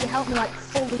get them if you help me like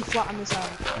fully flatten this out.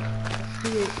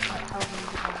 You like help me.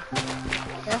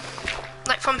 Yeah.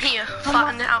 Like from here,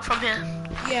 flatten it out from here.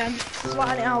 Yeah, and just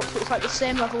flatten it out so it's like the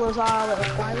same level as our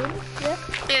little island. Yeah.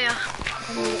 Yeah.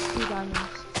 And we get 2 diamonds.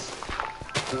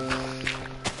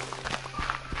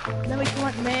 And then we can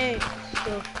like make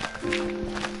stuff.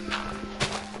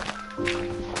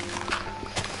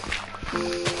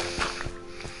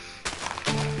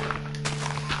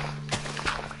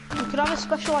 We could have a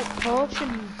special like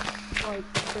potion like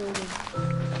building.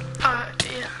 Oh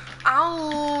dear.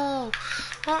 Ow!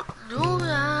 Don't do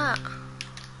that.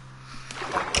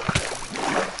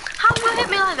 How will you hit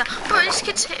me like that? Bro, this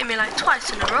kid's hitting me like twice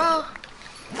in a row.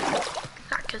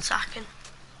 That kid's hacking.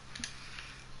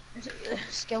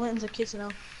 Skeletons are kids now.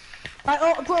 Right,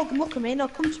 oh, Brogan, look at me. No,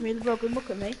 come to me, Brogan, look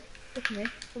at me. Come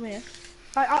here.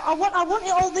 Right, I want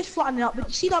it all this flattening out, but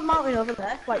you see that mountain over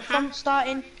there? Like, from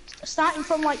starting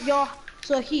from like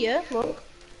so here, look.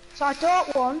 So I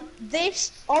don't want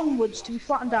this onwards to be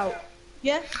flattened out.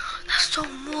 Yeah? That's so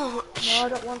much. No, I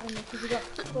don't want them because we got...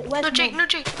 Wait, where's No, Jake.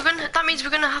 That means we're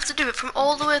gonna have to do it from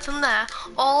all the way from there,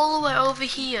 all the way over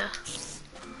here.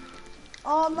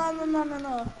 Oh,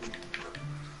 no.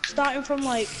 Starting from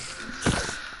like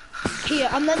here,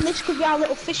 and then this could be our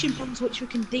little fishing ponds which we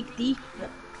can dig deep.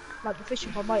 Like the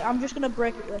fishing pond. Like, I'm just gonna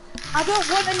break it there. I don't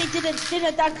want any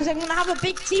dinner, Dad, because I'm gonna have a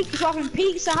big tea because we're having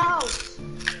pizza house.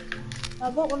 I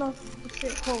don't want to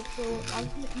sit cold, so I'm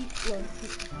gonna eat slow.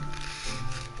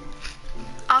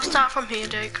 I'll start from here,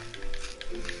 Jake.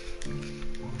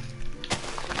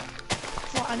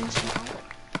 What I need some help.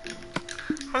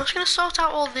 I'm just gonna sort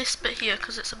out all this bit here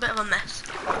because it's a bit of a mess.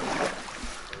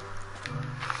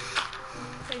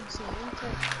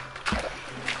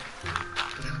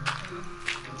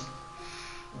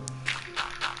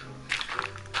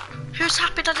 Who's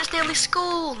happy that it's nearly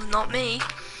school? Not me.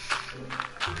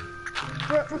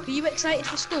 Brooke, are you excited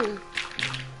for school?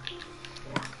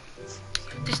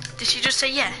 Did she just say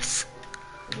yes?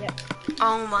 Yeah.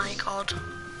 Oh my god.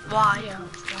 Why? Yeah,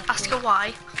 Ask her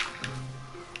why.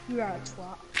 You're a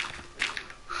twat.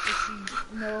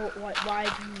 No, like, why do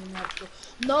you like school?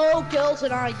 No girls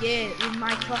in our year in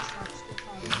my class like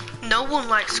school. No one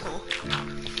likes school.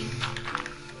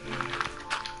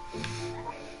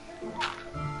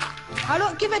 I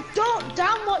don't give a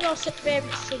damn what your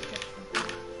favourite subject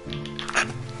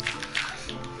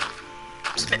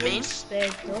It's a bit mean.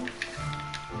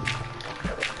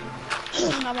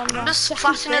 I'm just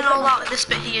flattening all out this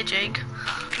bit here, Jake.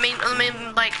 I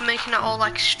mean, like making it all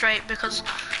like straight because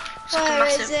it's like a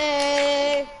massive.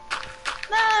 Where is it?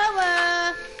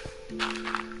 Nowhere.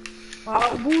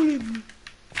 Oh,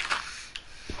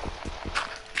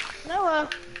 Noah.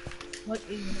 What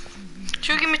is it?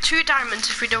 Should you give me 2 diamonds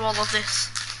if we do all of this?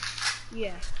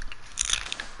 Yeah.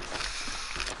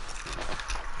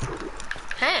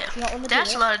 Hey,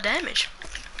 that's a lot of damage.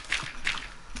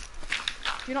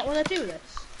 Do you not want to do this?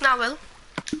 No, I will.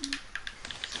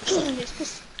 It's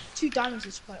because 2 diamonds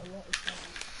is quite a lot.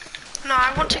 No,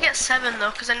 I want to get 7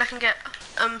 though, because then I can get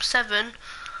 7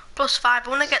 plus 5. I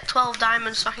want to get 12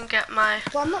 diamonds so I can get my.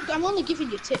 Well, I'm only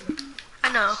giving you a tip.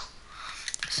 I know.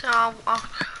 So I'll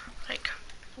like.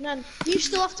 And then you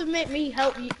still have to make me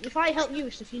help you. If I help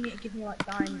you, stuff, you need to give me like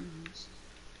diamonds.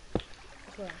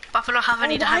 As well. But if I don't have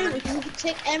any diamonds. We can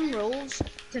take emeralds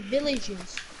to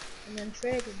villages and then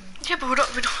trade with them. Yeah, but we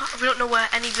don't know where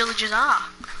any villages are.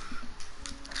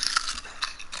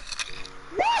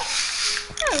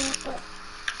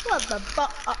 What the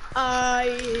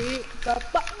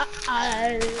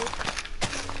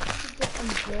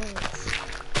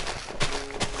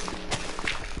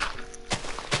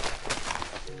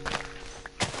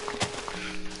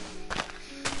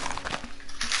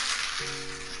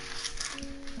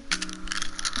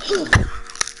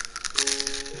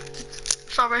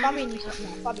Sorry.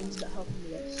 Fabian's not helping me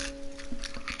this.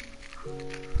 I'm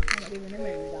not doing him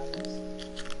any damage.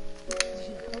 He's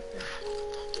not helping.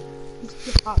 He's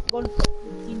just hard. One foot.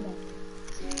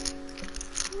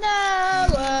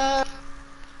 Noah!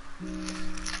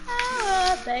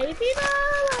 Noah, baby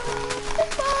Noah!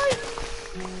 Goodbye!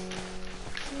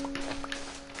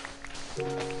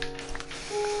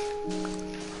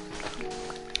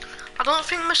 I don't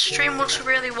think my stream wants to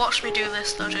really watch me do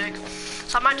this though, Jake.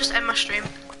 So I might just end my stream.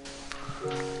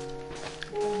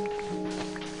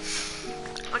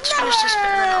 I'll just finish this bit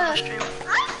and then end my stream.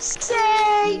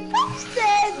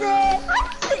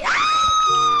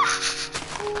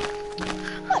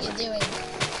 What are you doing?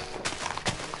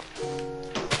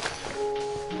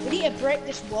 We need to break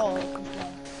this wall as well.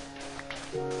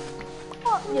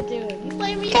 What are you doing? You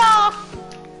playing me off?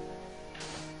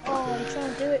 Oh, you're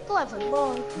trying to do it clever,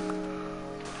 boy.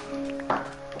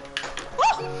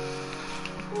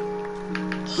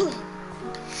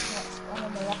 I'm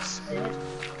on the last stage.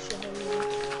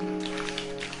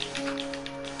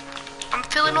 I'm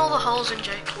filling all the holes in,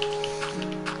 Jake.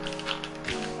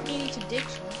 You need to dig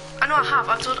some. I know I have.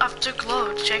 I've dug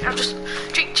loads, Jake.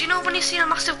 Jake, do you know when you see a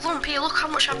massive lump here? Look how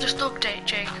much I've just dug,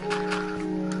 Jake.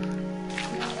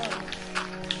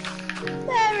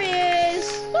 There he is.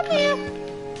 Come here.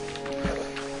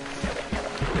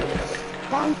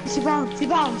 Bouncy, bouncy,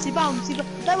 bouncy, bouncy,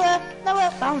 lower, lower,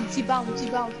 bouncy, bouncy,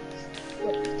 bouncy.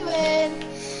 What are you doing?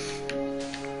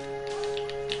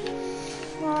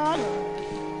 Oh, no.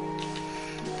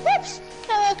 Whoops!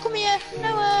 Noah, come here.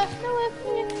 Noah, Noah,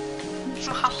 come here.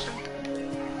 What happened?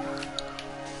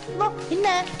 Look, in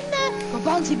there, in there. Go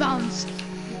bouncy, bounce.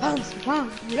 Bouncy,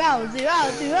 bouncy, bouncy,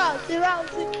 bouncy, bouncy,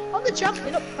 bouncy. On the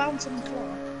trampoline, up, bounce on the floor.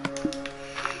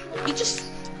 He just,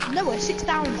 Noah, sits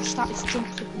down and just started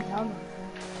jumping up and down.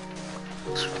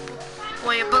 Why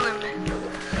are you bullying me?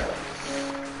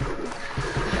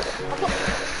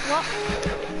 What?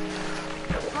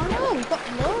 Oh no, we've got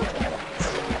loads.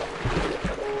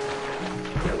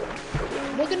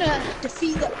 We're gonna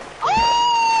defeat the. Oh!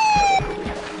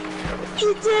 What are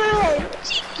you doing?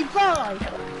 Cheeky boy!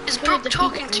 Is Brooke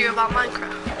talking to you about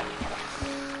Minecraft?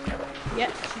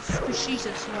 Yeah, she's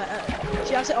a sweater.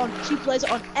 She has it on. She plays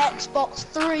it on Xbox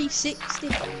 360.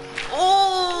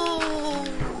 Oh!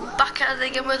 Back at it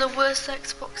again with the worst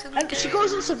Xbox in the And game. she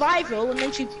goes on survival, and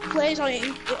then she plays on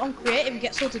it on creative and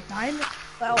gets loads of diamonds.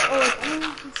 Well,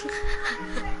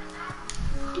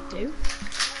 you do.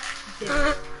 You do.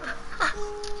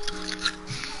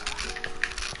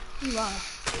 You are.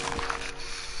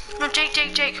 No,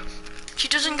 Jake. She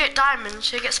doesn't get diamonds,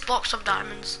 she gets blocks of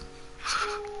diamonds.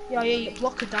 Yeah, you get a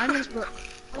block of diamonds, but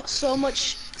got so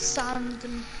much sand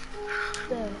and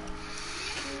dirt.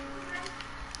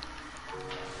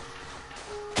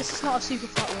 This is not a super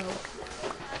flat world.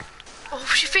 Oh,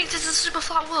 she thinks this is a super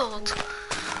flat world.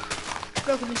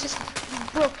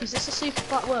 Brooke, is this a super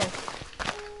flat world?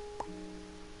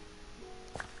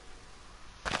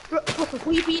 Brooke, have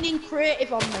we been in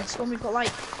creative on this when we've got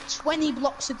like 20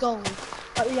 blocks of gold?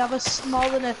 Like we have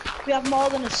more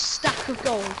than a stack of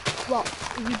gold. What?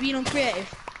 Have we been on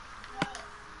creative?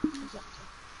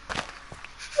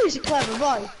 Who's a clever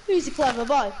boy? Who's a clever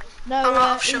boy? No, I'm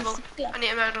out of shovel. I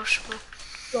need a metal shovel.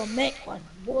 Go make one,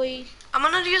 boy. I'm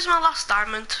gonna use my last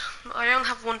diamond. I only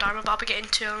have one diamond, but I'll be getting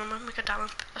two. I'm gonna make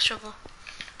a shovel.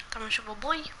 Diamond shovel,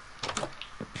 boy.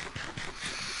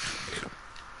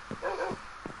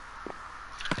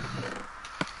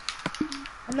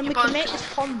 And then we can make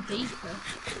this pond deeper.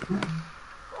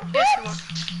 Yes, you want.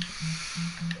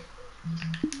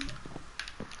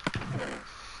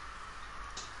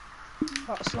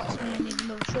 Oh, so that's me, I need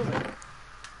another shovel.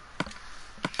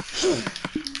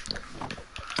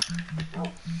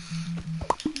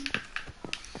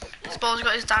 This boy's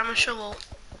got his diamond shovel.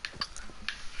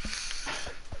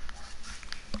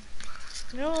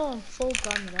 No, full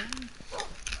diamond.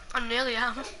 I nearly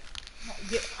am.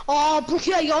 Oh,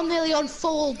 Brookie, you're nearly on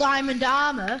full diamond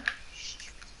armor.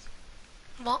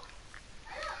 What?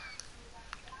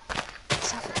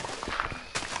 What's happening?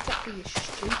 You're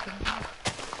stupid.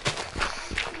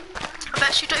 I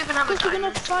bet you don't even have a Because we're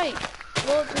gonna diamond. fight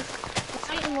we're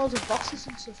fighting loads of bosses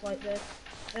and stuff like that.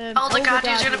 Elder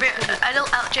Guardian's gonna be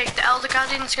Jake. The Elder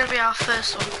Guardian's gonna be our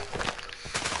first one.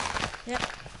 Yep.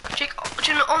 Jake,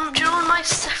 do you know on my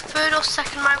third or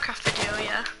second Minecraft video?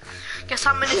 Yeah. Guess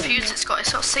how many views it's got?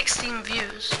 It's got 16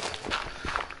 views.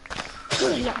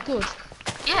 Is that good?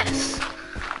 Yes.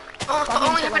 Oh, for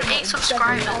only having 8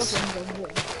 subscribers.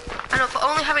 I know, for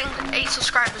only having 8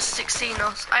 subscribers, 16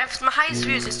 or I have my highest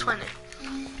views is 20.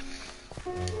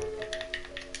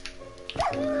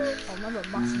 I remember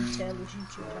Matthew Taylor's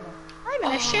YouTube channel. I'm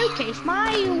gonna showcase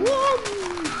my one.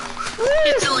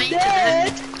 You deleted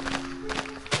dead. it.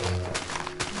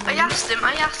 I asked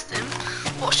him,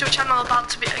 what's your channel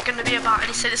gonna be about, and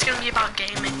he said it's gonna be about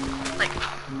gaming. Like,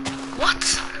 what?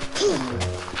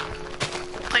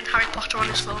 Playing Harry Potter on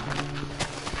his phone.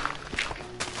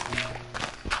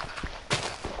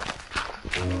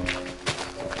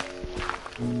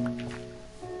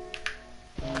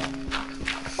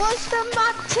 What's the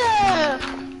matter?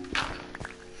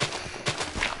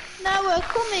 Noah,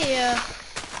 come here.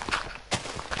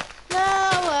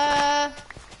 Noah.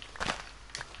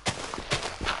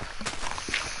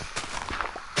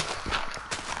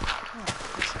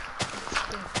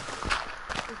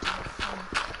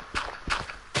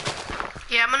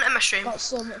 Yeah, I'm gonna end my stream. Got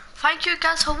some. Thank you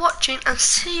guys for watching, and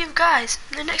see you guys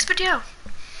in the next video.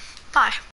 Bye.